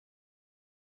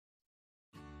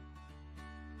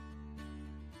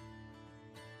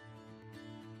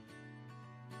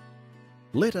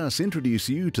Let us introduce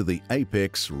you to the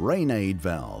Apex RainAid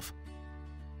valve.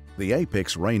 The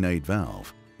Apex RainAid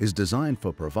valve is designed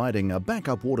for providing a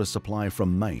backup water supply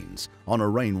from mains on a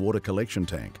rainwater collection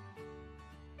tank.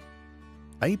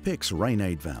 Apex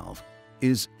RainAid valve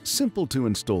is simple to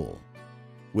install,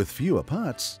 with fewer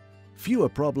parts, fewer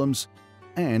problems,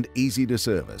 and easy to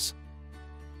service.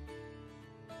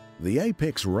 The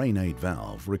Apex RainAid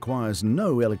valve requires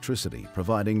no electricity,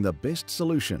 providing the best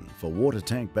solution for water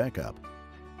tank backup.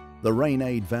 The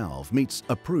RainAid valve meets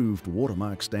approved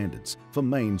watermark standards for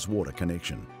mains water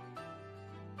connection.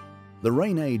 The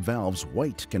RainAid valve's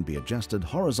weight can be adjusted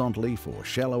horizontally for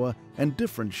shallower and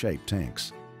different shaped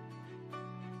tanks.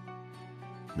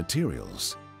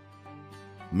 Materials: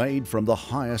 made from the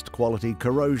highest quality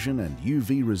corrosion and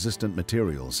UV-resistant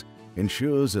materials,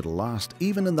 ensures it'll last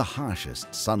even in the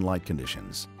harshest sunlight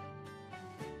conditions.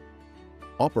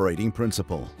 Operating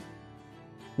principle: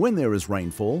 when there is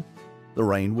rainfall, the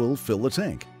rain will fill the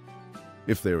tank.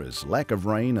 If there is lack of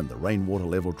rain and the rainwater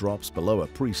level drops below a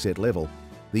preset level,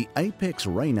 the Apex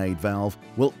RainAid valve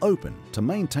will open to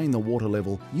maintain the water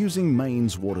level using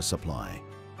mains water supply.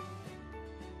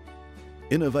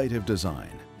 Innovative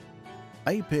design: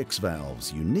 Apex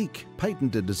valve's unique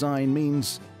patented design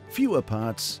means fewer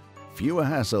parts, fewer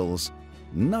hassles,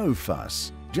 no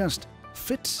fuss, just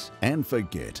fit and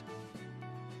forget.